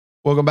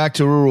Welcome back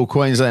to Rural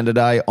Queensland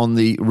today on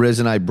the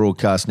Resonate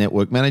Broadcast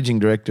Network. Managing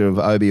Director of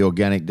OB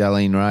Organic,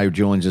 Dalene Wray,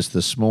 joins us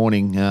this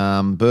morning.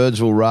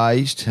 Birds were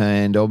raised,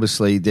 and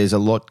obviously there's a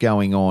lot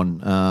going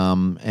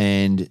on,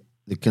 and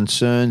the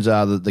concerns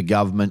are that the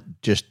government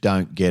just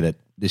don't get it.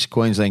 This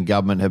Queensland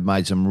government have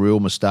made some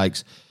real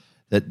mistakes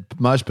that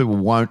most people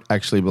won't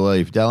actually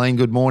believe. Dalene,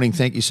 good morning.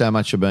 Thank you so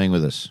much for being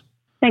with us.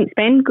 Thanks,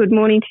 Ben. Good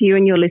morning to you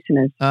and your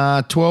listeners.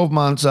 12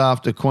 months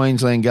after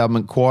Queensland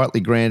government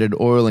quietly granted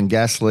oil and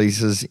gas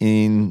leases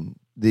in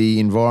the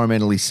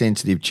environmentally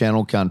sensitive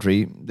Channel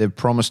Country, they've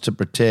promised to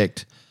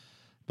protect,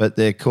 but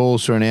their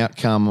calls for an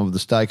outcome of the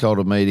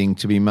stakeholder meeting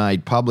to be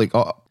made public.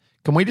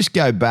 Can we just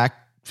go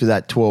back to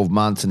that 12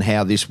 months and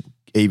how this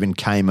even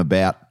came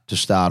about to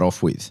start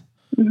off with?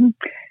 Mm-hmm.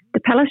 The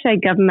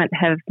Palaszczuk government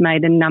have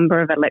made a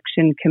number of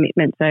election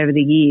commitments over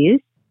the years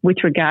with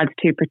regards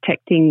to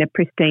protecting the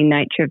pristine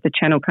nature of the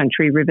Channel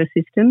Country river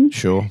system.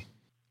 Sure.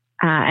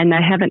 And they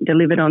haven't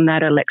delivered on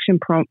that election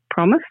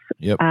promise.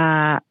 Yep.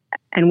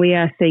 And we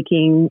are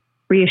seeking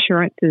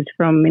reassurances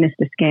from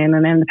Minister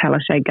Scanlon and the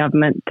Palaszczuk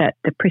government that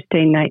the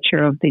pristine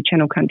nature of the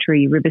Channel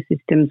Country river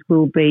systems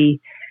will be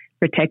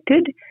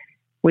protected.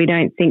 We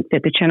don't think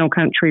that the Channel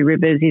Country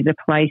rivers is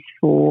a place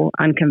for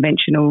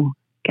unconventional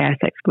gas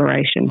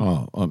exploration.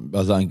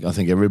 I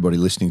think everybody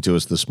listening to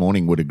us this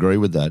morning would agree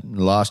with that.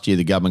 Last year,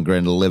 the government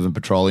granted 11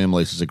 petroleum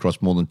leases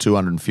across more than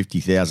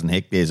 250,000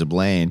 hectares of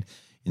land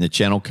in the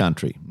Channel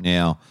Country.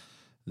 Now,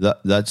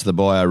 that's the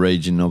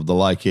bioregion of the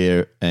Lake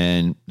Eyre,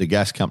 and the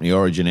gas company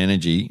Origin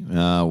Energy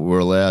were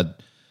allowed,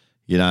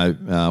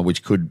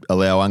 which could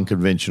allow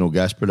unconventional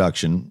gas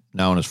production,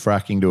 known as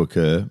fracking, to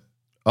occur.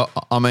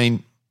 I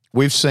mean,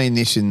 we've seen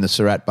this in the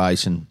Surat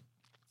Basin,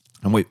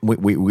 and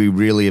we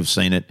really have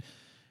seen it.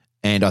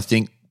 And I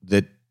think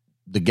that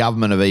the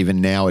government have even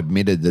now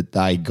admitted that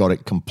they got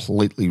it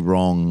completely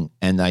wrong,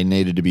 and they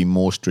needed to be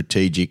more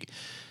strategic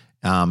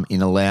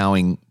in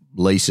allowing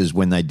leases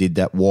when they did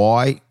that.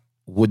 Why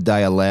would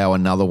they allow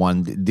another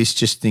one? This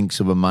just thinks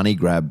of a money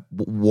grab.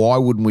 Why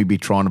wouldn't we be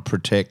trying to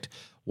protect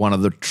one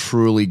of the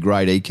truly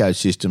great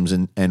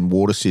ecosystems and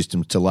water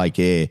systems to Lake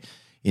Eyre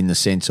in the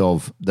sense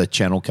of the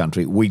Channel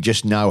Country? We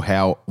just know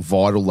how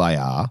vital they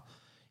are,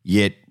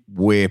 yet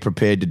we're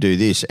prepared to do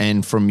this.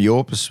 And from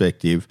your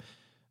perspective,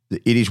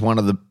 it is one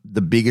of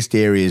the biggest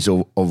areas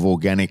of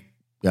organic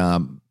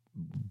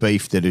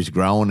beef that is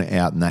grown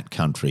out in that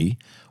country.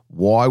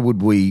 Why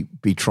would we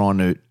be trying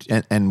to,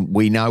 and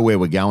we know where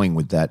we're going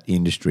with that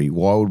industry,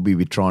 why would we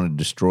be trying to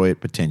destroy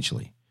it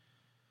potentially?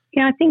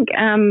 Yeah, I think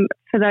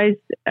for those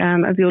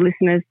of your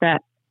listeners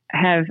that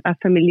are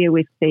familiar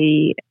with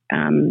the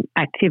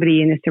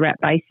activity in the Surat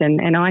Basin,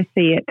 and I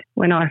see it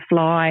when I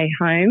fly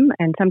home,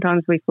 and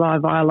sometimes we fly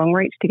via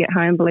Longreach to get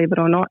home, believe it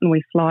or not, and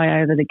we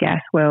fly over the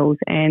gas wells,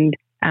 and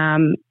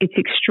it's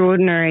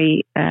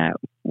extraordinary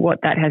what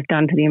that has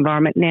done to the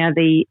environment. Now,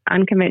 the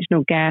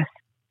unconventional gas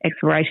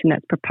exploration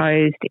that's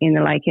proposed in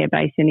the Lake Eyre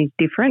Basin is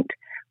different.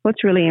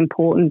 What's really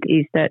important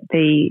is that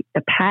the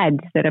pads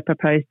that are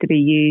proposed to be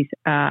used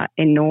are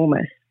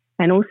enormous.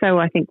 And also,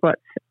 I think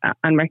what's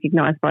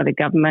unrecognised by the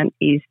government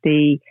is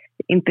the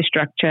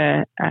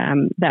infrastructure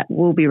that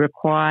will be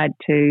required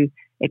to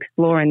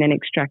explore and then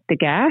extract the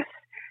gas.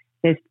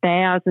 There's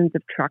thousands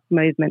of truck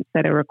movements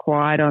that are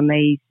required on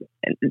these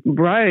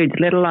roads,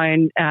 let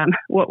alone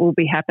what will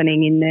be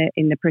happening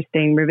in the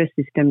pristine river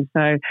system.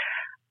 So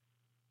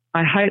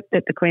I hope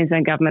that the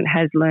Queensland government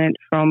has learnt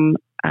from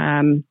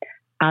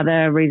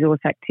other resource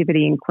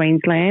activity in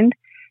Queensland.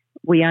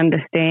 We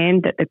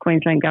understand that the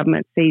Queensland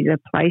government sees a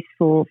place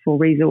for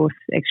resource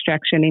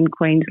extraction in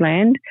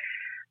Queensland.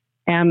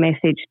 Our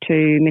message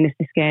to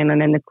Minister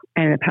Scanlon and the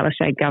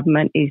Palaszczuk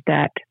government is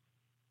that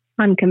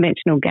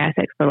unconventional gas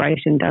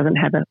exploration doesn't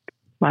have a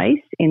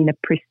place in the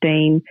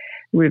pristine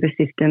river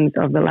systems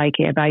of the Lake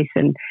Eyre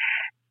Basin.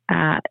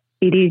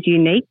 It is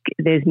unique.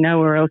 There's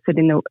nowhere else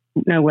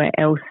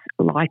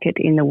like it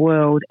in the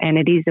world, and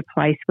it is a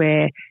place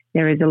where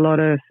there is a lot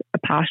of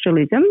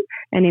pastoralism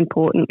and,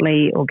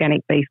 importantly,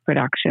 organic beef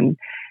production.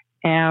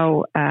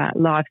 Our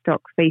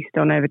livestock feast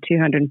on over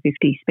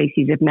 250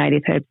 species of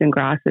native herbs and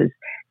grasses,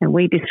 and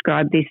we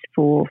describe this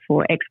for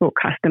export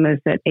customers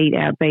that eat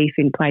our beef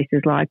in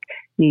places like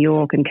New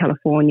York and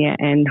California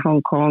and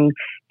Hong Kong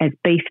as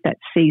beef that's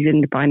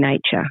seasoned by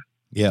nature.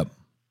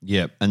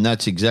 Yep, and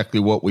that's exactly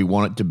what we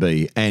want it to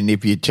be. And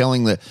if you're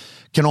telling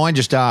can I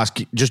just ask,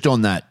 just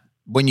on that,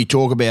 when you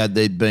talk about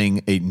it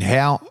being eaten,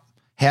 how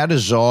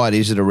desired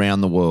is it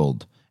around the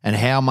world, and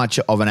how much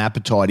of an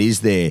appetite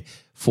is there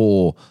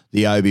for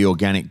the OB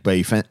organic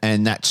beef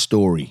and that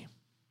story?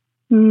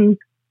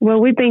 Well,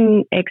 we've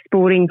been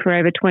exporting for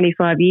over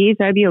 25 years.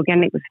 OB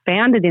Organic was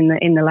founded in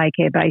the Lake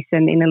Eyre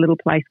Basin in a little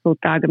place called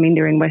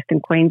Thargomindah in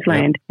Western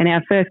Queensland. Yep. And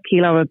our first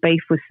kilo of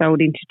beef was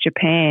sold into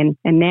Japan.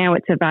 And now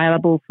it's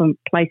available from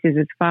places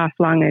as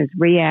far-flung as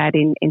Riyadh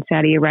in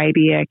Saudi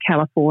Arabia,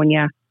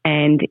 California,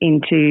 and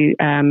into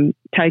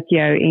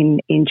Tokyo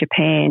in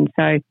Japan.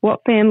 So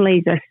what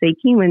families are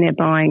seeking when they're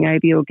buying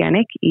OB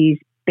Organic is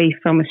beef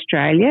from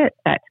Australia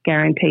that's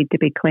guaranteed to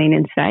be clean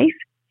and safe.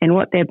 And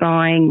what they're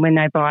buying when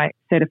they buy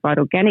certified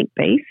organic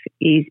beef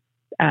is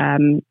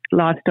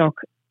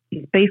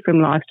beef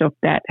from livestock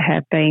that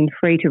have been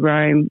free to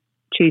roam,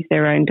 choose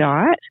their own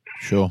diet,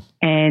 sure,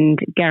 and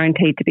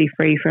guaranteed to be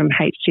free from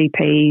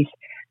HGPs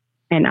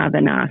and other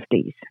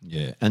nasties.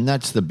 Yeah, and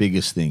that's the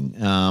biggest thing.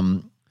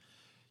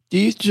 Do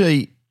you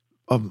see,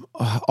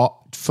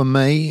 for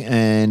me,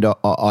 and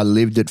I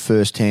lived it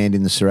firsthand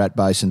in the Surat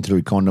Basin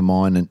through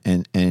Condamine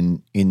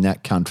and in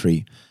that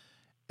country,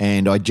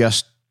 and I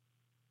just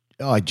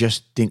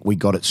think we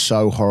got it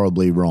so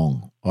horribly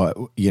wrong.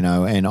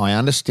 And I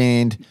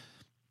understand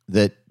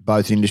that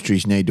both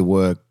industries need to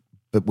work,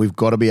 but we've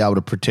got to be able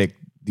to protect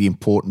the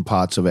important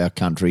parts of our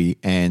country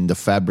and the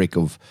fabric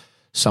of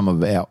some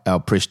of our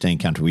pristine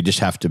country. We just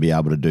have to be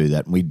able to do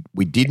that. And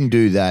we didn't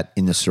do that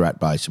in the Surat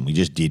Basin. We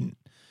just didn't.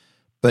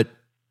 But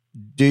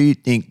do you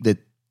think that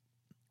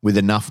with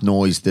enough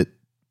noise that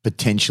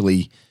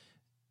potentially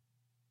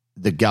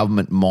the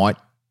government might,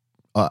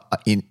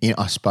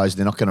 I suppose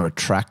they're not going to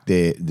retract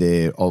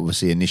their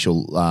obviously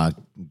initial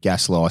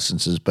gas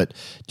licences, but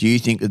do you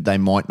think that they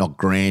might not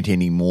grant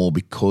any more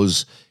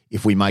because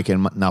if we make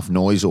enough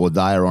noise, or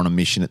they are on a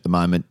mission at the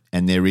moment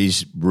and there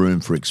is room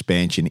for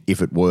expansion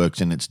if it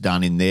works and it's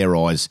done in their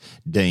eyes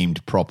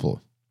deemed proper?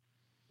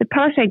 The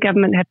Palaszczuk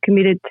government have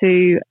committed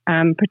to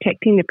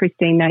protecting the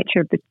pristine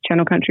nature of the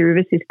Channel Country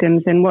river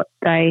systems, and what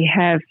they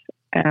have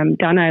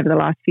done over the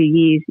last few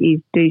years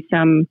is do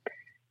some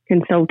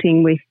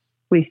consulting with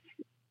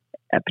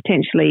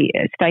potentially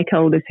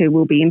stakeholders who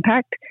will be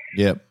impacted.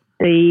 Yep.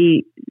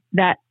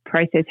 That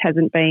process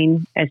hasn't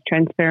been as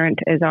transparent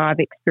as I've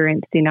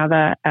experienced in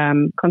other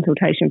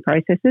consultation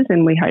processes,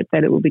 and we hope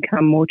that it will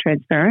become more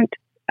transparent.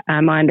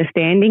 My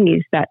understanding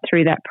is that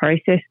through that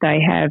process they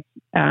have,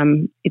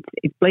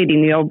 it's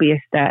bleedingly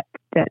obvious that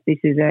this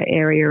is an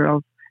area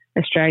of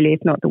Australia,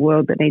 if not the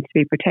world, that needs to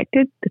be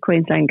protected. The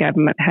Queensland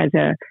government has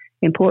an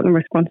important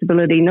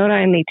responsibility not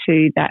only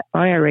to that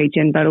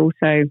bioregion but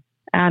also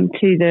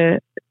to the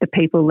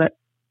people that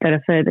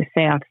are further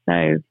south.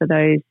 So for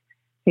those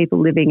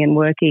people living and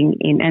working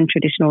and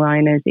traditional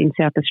owners in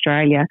South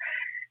Australia,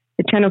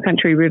 the Channel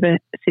Country River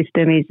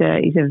system is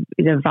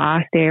a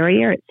vast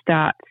area. It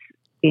starts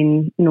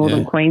in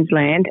northern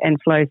Queensland and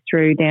flows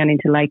through down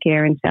into Lake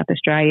Eyre in South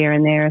Australia,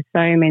 and there are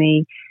so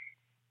many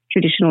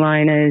traditional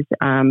owners,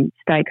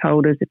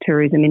 stakeholders, the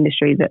tourism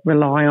industry that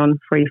rely on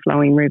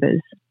free-flowing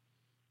rivers.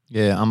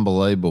 Yeah,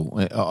 unbelievable.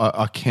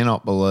 I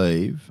cannot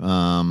believe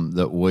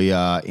that we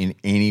are in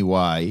any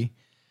way,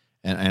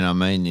 and I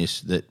mean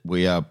this, that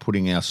we are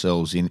putting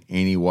ourselves in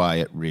any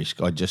way at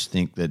risk. I just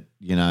think that,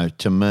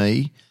 to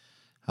me,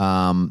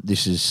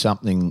 this is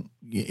something,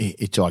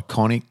 it's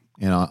iconic.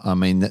 I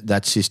mean,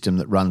 that system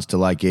that runs to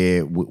Lake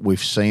Eyre,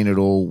 we've seen it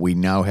all. We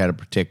know how to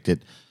protect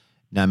it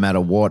no matter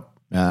what,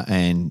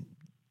 and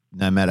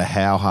no matter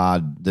how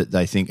hard that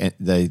they think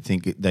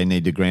they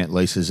need to grant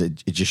leases,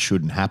 it just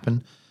shouldn't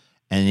happen.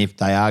 And if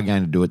they are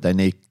going to do it, they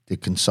need to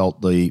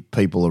consult the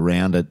people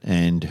around it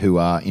and who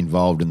are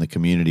involved in the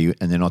community,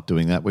 and they're not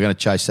doing that. We're going to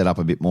chase that up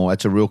a bit more.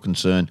 It's a real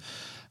concern.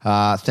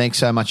 Thanks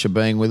so much for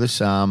being with us.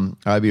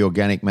 Obi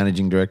Organic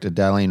Managing Director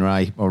Dalene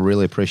Wray, I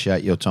really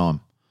appreciate your time.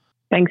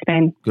 Thanks,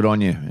 Ben. Good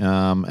on you,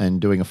 and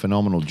doing a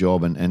phenomenal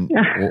job, and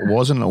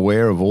wasn't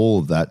aware of all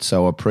of that,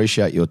 so I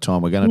appreciate your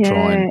time. We're going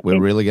to we're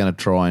really going to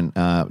try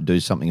and do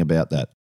something about that.